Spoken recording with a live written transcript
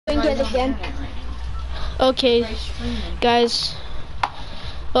Get again. Okay, guys,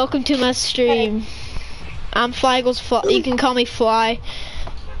 welcome to my stream. I'm Flaggles. You can call me Fly.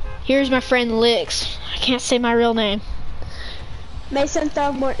 Here's my friend Licks. I can't say my real name. Mason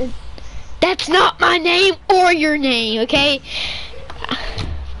Throckmorton. That's not my name or your name, okay?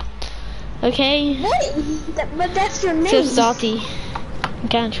 Okay? Wait, but that's your name. So salty. I'm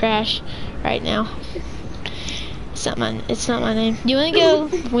kind of trash right now. It's not my name. Do you want to go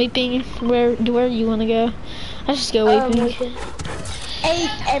weeping? Where you want to go? Let's just go weeping. Hey,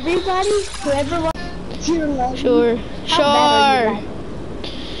 everybody, whoever wants your love. Sure. Sure.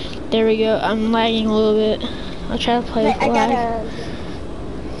 There we go. I'm lagging a little bit. I'll try to play with lag.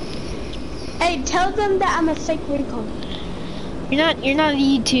 Hey, tell them that I'm a fake recon. You're not a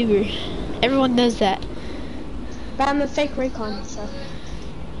YouTuber. Everyone knows that. But I'm a fake recon, so.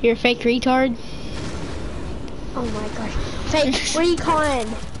 You're a fake retard? Oh my gosh. Fake recon.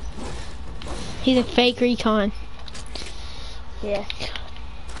 He's a fake recon. Yeah.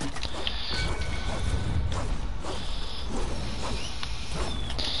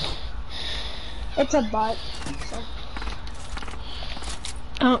 It's a bot. So.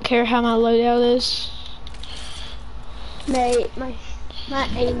 I don't care how my loadout is. Mate, my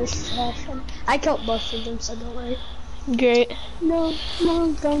aim is trash. I killed both of them, so don't worry. Great. No,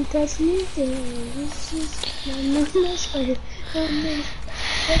 don't touch me. This is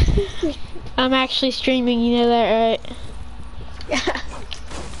I'm actually streaming, you know that, right? Yeah.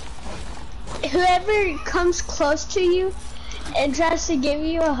 Whoever comes close to you and tries to give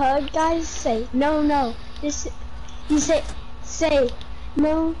you a hug, guys, say no. You say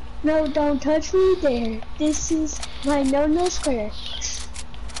no, don't touch me there. This is my no square.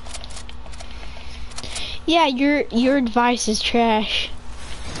 Yeah, your advice is trash.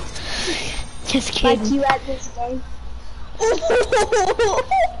 Just kidding. Like you at this game.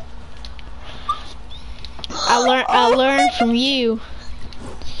 I learned from you.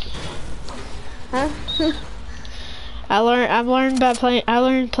 Huh? I learned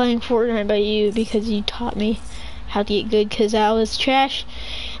playing Fortnite by you because you taught me how to get good, because I was trash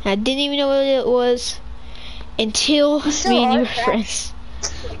and I didn't even know what it was until me and you were friends.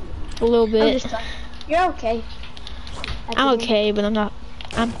 A little bit. You're okay. I'm okay, but I'm not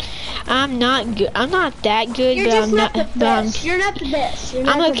good. I'm not that good, You're but just I'm not not. the best. You're not the best. You're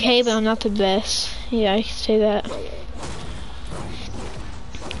not I'm the okay, best. but I'm not the best. Yeah, I can say that.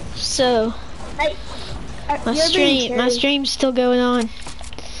 So, my stream's still going on.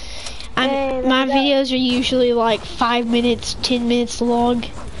 My videos are usually like 5 minutes, 10 minutes long,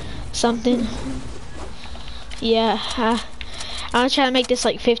 something. Yeah, I'll try to make this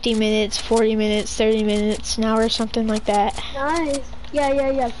like 50 minutes, 40 minutes, 30 minutes, an hour, something like that. Nice.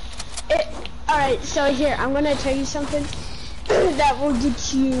 Yeah. Alright, so here, I'm gonna tell you something that will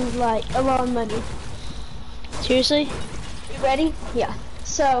get you like a lot of money. Seriously? You ready? Yeah.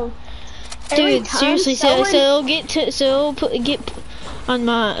 So, dude, seriously, so it'll get on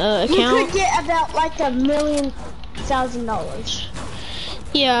my account. You could get about like $1,000,000.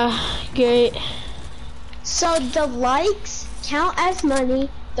 Yeah, great. So the likes count as money,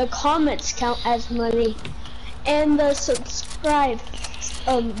 the comments count as money, and the subscribe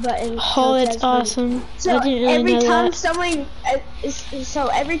button. Oh, that's awesome. So I didn't really every know time that.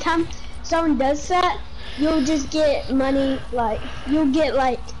 every time someone does that, you'll just get money. Like you'll get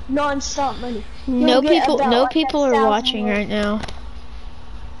like non-stop money. No people are watching right now.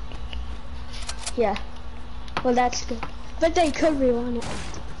 Yeah. Well, that's good. But they could rewind it.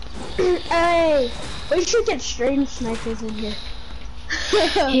 Hey, we should get stream snipers in here.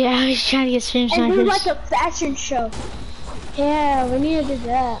 Yeah, I was trying to get stream snipers. And do like a fashion show. Yeah, we need to do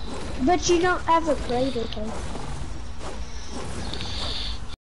that. But you don't have a creator code.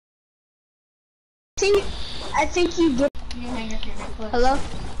 I think you get. Hello?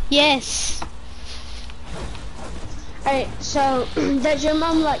 Yes. Alright, so does your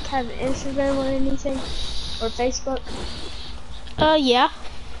mom like have Instagram or anything? Or Facebook? Yeah.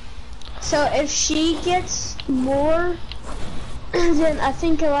 So if she gets more than I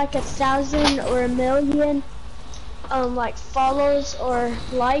think like 1,000 or 1,000,000 like follows or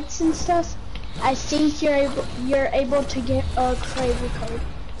likes and stuff, I think you're able to get a creator code.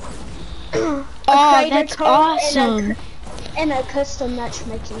 Oh, that's awesome. And a custom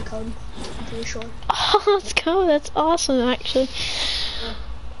matchmaking code, I'm pretty sure. Oh, let's go. That's awesome, actually.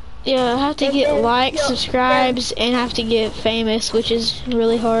 Yeah, I have to get likes, subscribes, and have to get famous, which is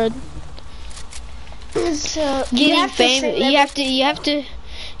really hard. So getting famous, you have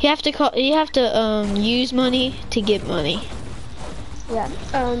to use money to get money. Yeah.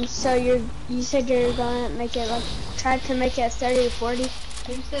 So you said you're gonna make it like try to make it 30 or 40.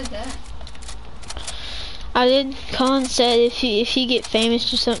 Who said that? I did. Colin said if you get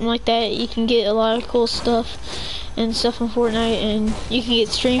famous or something like that, you can get a lot of cool stuff and stuff in Fortnite, and you can get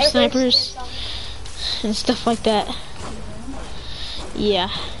stream snipers and stuff like that. Yeah.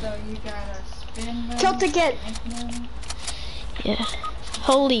 So you gotta spin them. Kill the kid. Yeah.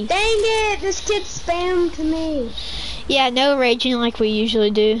 Holy. Dang it! This kid spammed me. Yeah, no raging like we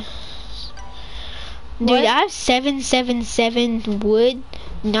usually do. Dude, What? I have 777 wood,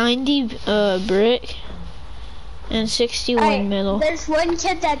 90 brick, and 61 metal. There's one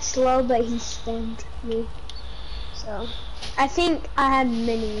kid that's slow, but he spammed me. So, I think I have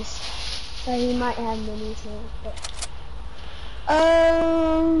minis. So he might have minis now. But,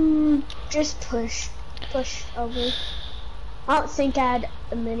 just push over. I don't think I had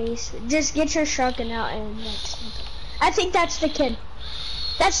minis. Just get your shotgun out and next. I think that's the kid.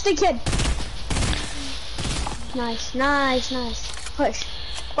 That's the kid. Nice, nice, nice. Push.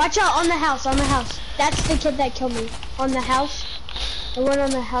 Watch out on the house, on the house. That's the kid that killed me. On the house. The one on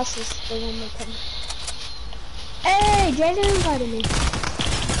the house is the one that killed me. Hey, Jaden invited me.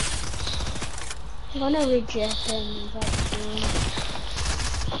 I'm gonna reject him.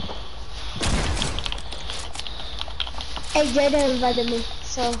 Hey, Jaden invited me,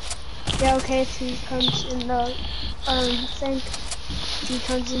 so yeah, okay if he comes in the thing. If he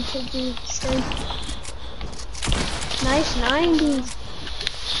comes into the stream. Nice 90s.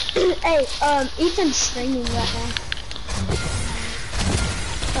 Hey, Ethan's streaming right now.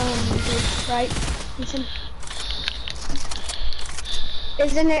 Right, Ethan?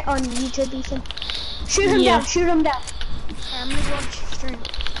 Isn't it on YouTube, Ethan? Shoot him down, shoot him down. I'm gonna watch your stream.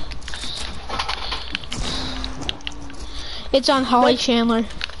 It's on Holly Chandler.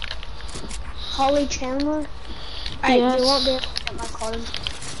 Holly Chandler? Alright, yes. You won't be able to get my card.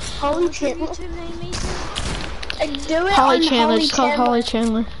 Holly Chandler? YouTube name, Ethan? Do it Holly on Chandler, Holly it's called Holly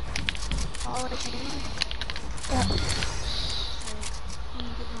Chandler. Holly Chandler? Yeah.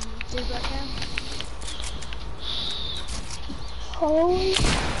 Holy.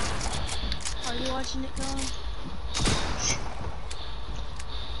 Are you watching it, Colin?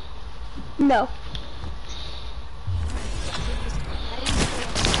 No.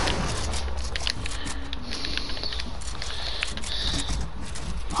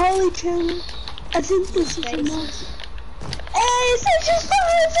 Holly Chandler. I think this is enough. Hey, such a fun,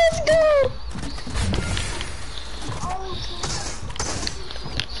 let's go!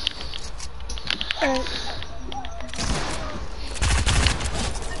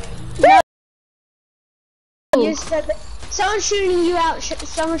 You said that. Someone's shooting you out.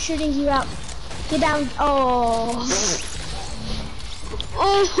 Someone's shooting you out. Get down. Oh.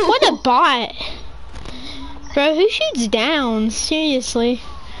 What a bot. Bro, who shoots down? Seriously.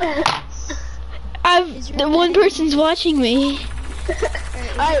 The one person's watching me.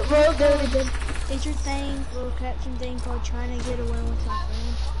 Alright, roll good. Is your thing, little caption thing called trying to get away with my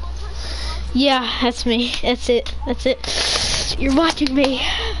friend? Yeah, that's me. That's it. That's it. You're watching me.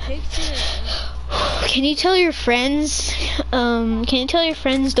 Can you tell your friends? Can you tell your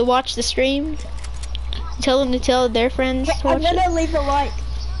friends to watch the stream? Tell them to tell their friends to watch I'm gonna leave a like.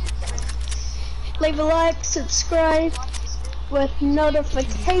 Leave a like, subscribe with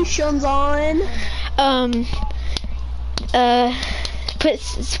notifications on.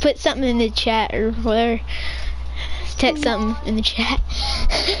 Put something in the chat or whatever. Text something in the chat.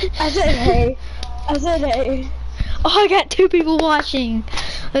 I said hey. I said hey. Oh, I got 2 people watching.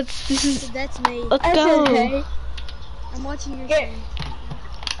 That's me. Let's I go. said hey. I'm watching your stream.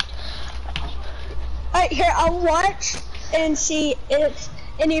 Alright, here, I'll watch and see if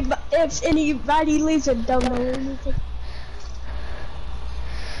anybody leaves a don't know anything.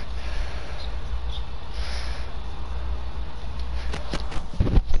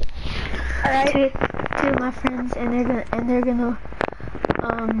 Alright. Two of my friends, and they're gonna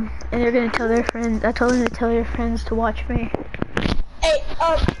tell their friends. I told them to tell their friends to watch me. Hey,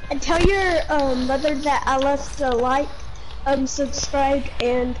 tell your mother that I left a like, subscribe,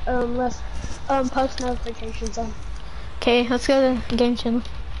 and left post notifications on. Okay, let's go to the game channel.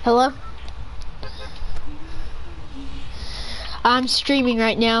 Hello? I'm streaming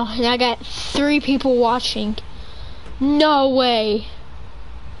right now, and I got 3 people watching. No way.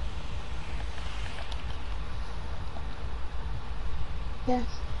 Yeah.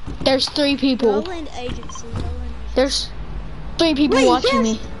 There's 3 people. Roland Agency. There's 3 people watching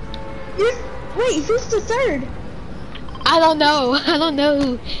me. Wait, who's the third? I don't know. I don't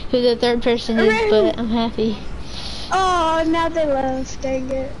know who the 3rd person is, but I'm happy. Oh, now they left. Dang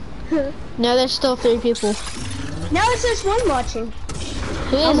it. No, there's still 3 people. Now it's just one watching.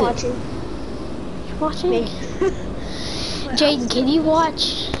 Who is I'm it? watching. You're watching? Me. Jaden, can you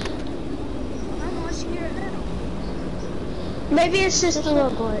watch? I'm watching it right now. Maybe it's just a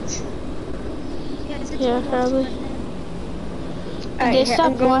little glitch. Yeah, probably. Alright, They here,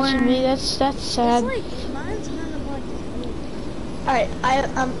 stopped I'm watching me. going. That's sad. It's like, mine's kind of like Alright,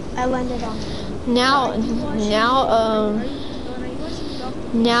 I landed on it. Now,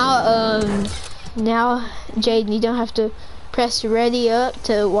 Jaden, you don't have to press ready up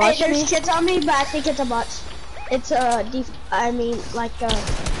to watch Hey, me. there's kids on me, but I think it's a bot. It's a like a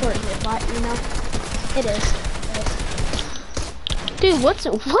Fortnite bot, you know? It is. Dude,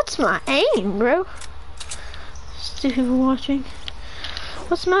 what's my aim, bro? Still people watching.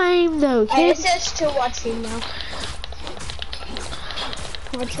 What's my aim though, Hey, it kid? says to watching now.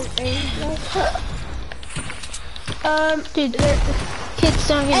 What's your aim though? Dude, kids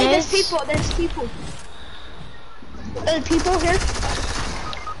don't get Hey, this. there's people. People here.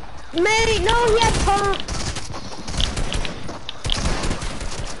 Mate, no, he had pump.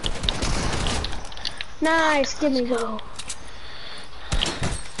 Nice, give me go.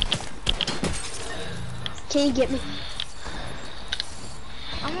 Can you get me?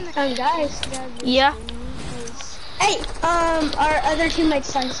 Guys. Yeah. Hey, our other teammates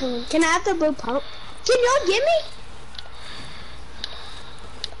signed someone. Can I have the blue pump? Can y'all get me?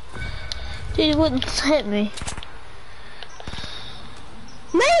 Dude, it wouldn't hit me.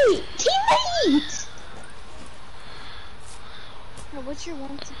 Mate, teammates! What's your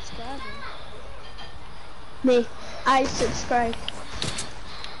one subscriber? Me, I subscribe.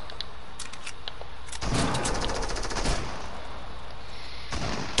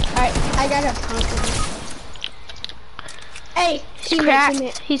 Alright, I got a pump. Hey, He's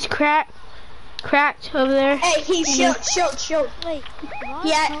cracked. He's cracked. Cracked over there. Hey, he's shield. Wait,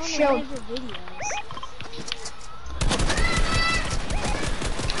 Yeah, Ron shield. your videos.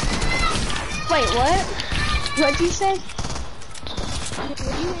 Wait, what? What'd you say?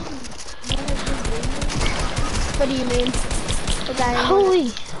 What do you mean?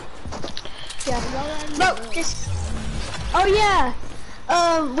 Holy. Yeah. Bro, just. Oh yeah.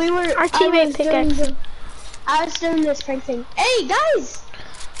 We were. Our teammate pickaxe. I was doing this prank thing. Hey guys.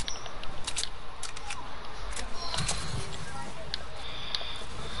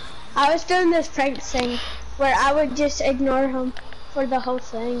 I was doing this prank thing where I would just ignore him for the whole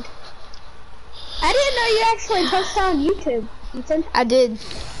thing. I didn't know you actually posted on YouTube, Ethan. I did.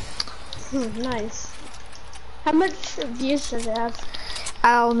 Nice. How much views does it have?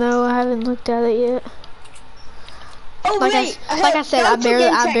 I don't know. I haven't looked at it yet. Oh like wait, like I said, I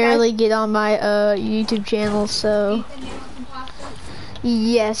barely get on my YouTube channel, so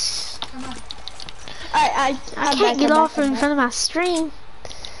yes. I can't get off in front of my stream,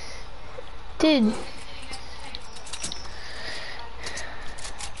 dude.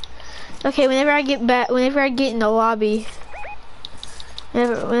 Okay, whenever I get in the lobby,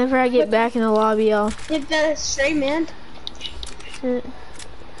 whenever I get back in the lobby, I'll. Did the stream end?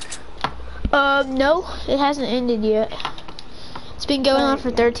 No, it hasn't ended yet. It's been going on for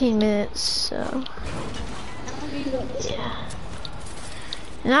 13 minutes, so. Yeah.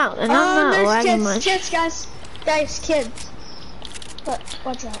 And I'm not lagging much. Kids, guys, kids.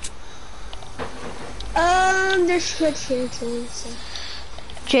 Watch out. There's kids here too. So.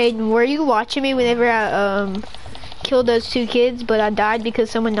 Jaden, were you watching me whenever I killed those two kids, but I died because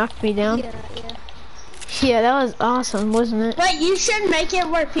someone knocked me down? Yeah. Yeah, that was awesome, wasn't it? But you should make it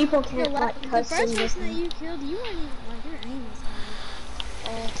where people can't like The cuss first in this. person that you killed, you weren't even like your aim was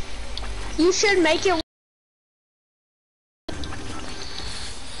high. You should make it.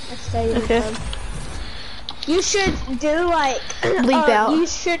 Okay. You should do like. Leap out. You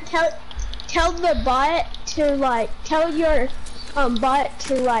should tell the bot to like tell your bot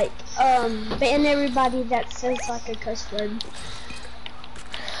to like ban everybody that says like a cuss word.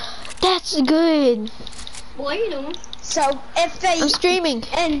 That's good. What are you doing? So if they I'm streaming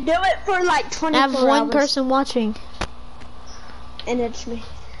and do it for like 24 I have hours. one person watching. And it's me.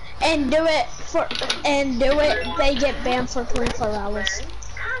 And do it, they get banned for 24 hours.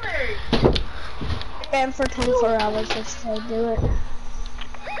 Banned for 24 hours if they do it.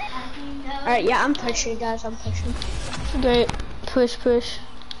 Alright, yeah, I'm pushing, guys, I'm pushing. Great. Push.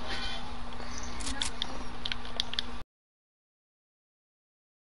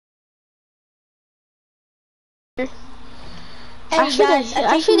 I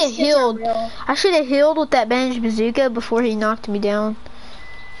should have healed. I should have healed with that bandage bazooka before he knocked me down.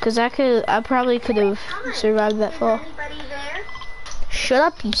 Cause I probably could have survived that fall. Shut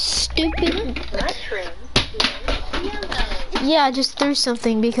up, you stupid. Yeah, I just threw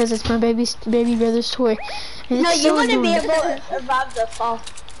something because it's my baby brother's toy. And No, it's you so wouldn't be annoying. able to survive the fall,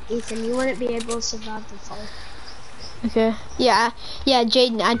 Ethan. You wouldn't be able to survive the fall. Okay. Yeah, yeah,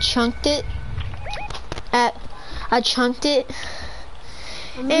 Jaden, I chunked it. I chunked it.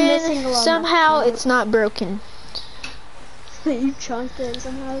 I'm missing a And lot somehow of it's not broken. You chunked it and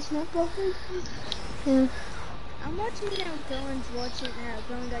somehow it's not broken? Yeah. I'm watching now. Cohen's watching.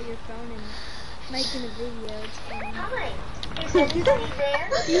 Cohen got your phone and making a video. It's funny. Is anybody there?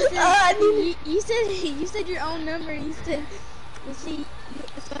 You said your own number. You said, "You see,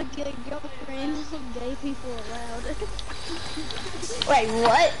 it's like a girlfriend of gay people allowed." Wait,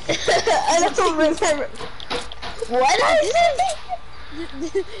 what? I don't remember. What I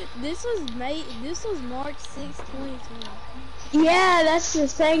said? This was March 6, 2020. Yeah, that's the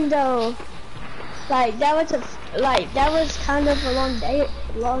thing though. Like that was kind of a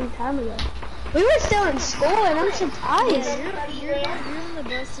long time ago. We were still in school and I'm surprised. Yeah, you're on the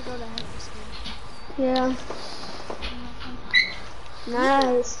bus to go to high school. Yeah.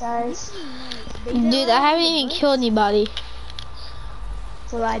 Nice, guys. Dude, I haven't even killed anybody.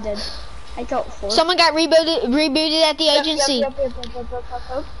 That's what I did. I got 4. Someone got rebooted at the agency.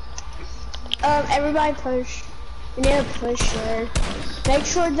 Everybody push. We need to push there. Make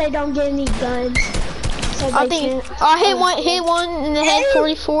sure they don't get any guns. So I think I hit one in the head,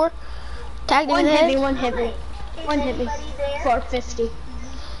 44. Tagged him in the head. One hit me. 450.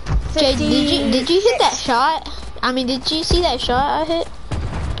 Jay, did you hit that shot? I mean, did you see that shot I hit?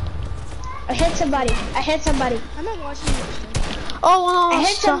 I hit somebody. I'm not watching this. Oh, no. I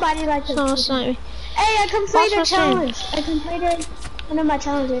hit somebody like this. No, snipe me. Hey, I completed a Watch my challenge. I completed one of my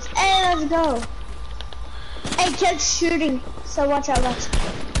challenges. Hey, let's go. Hey, kids shooting. So watch out, guys.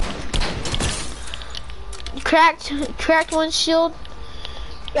 Cracked one shield.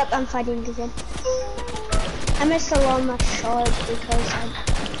 Yep, I'm fighting again. I missed a lot of my shots because I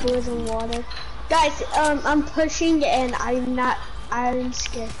was in water. Guys, I'm pushing and I'm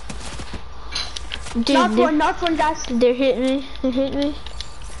scared. Dude, knock one, guys. They're hitting me.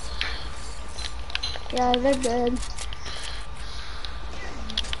 Yeah, they're good.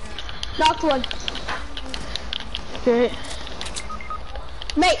 Knocked one. Great.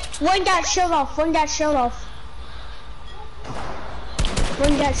 Mate, one got shot off. One got shot off,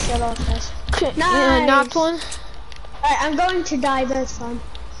 guys. Nice. Yeah, knocked one. Alright, I'm going to die, that's fine.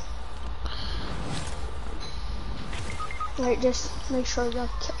 Wait, just make sure you're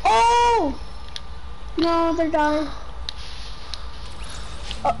kill. Oh! No, they're dying.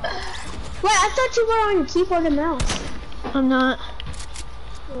 Oh. Wait, I thought you were on keyboard and mouse. I'm not.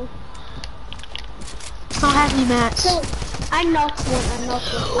 Oh. I don't have any mats. So, I knocked one.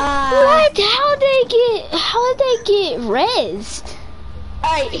 What? How did they get rezzed?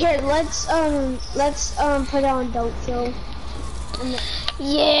 Alright, here, let's put on Don't Kill.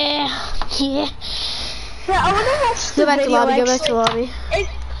 Yeah. Here, I wanna watch the Go back to video, lobby, actually. go back to lobby.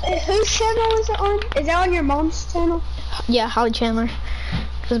 Whose channel is it on? Is that on your mom's channel? Yeah, Holly Chandler.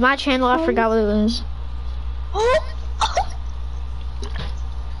 Cause my channel, I forgot what it was.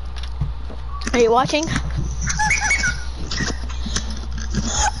 Are you watching?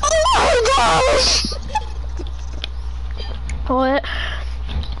 Oh my gosh! What?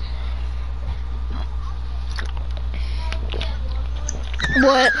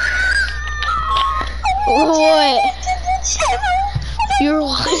 What? What? You're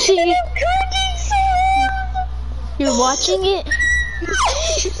watching it? You're watching it?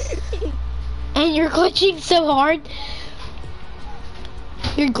 And you're glitching so hard?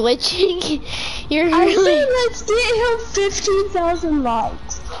 You're glitching? You're I really... said let's get him 15,000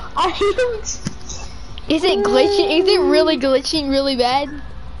 likes. Is it glitching? Is it really glitching really bad?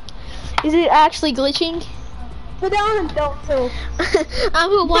 Is it actually glitching? Put down and don't kill.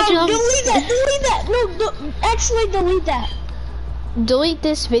 I'm watching. No, delete that. No, actually delete that. Delete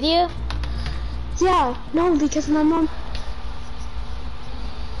this video? Yeah, no, because my mom.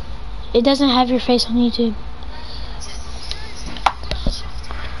 It doesn't have your face on YouTube.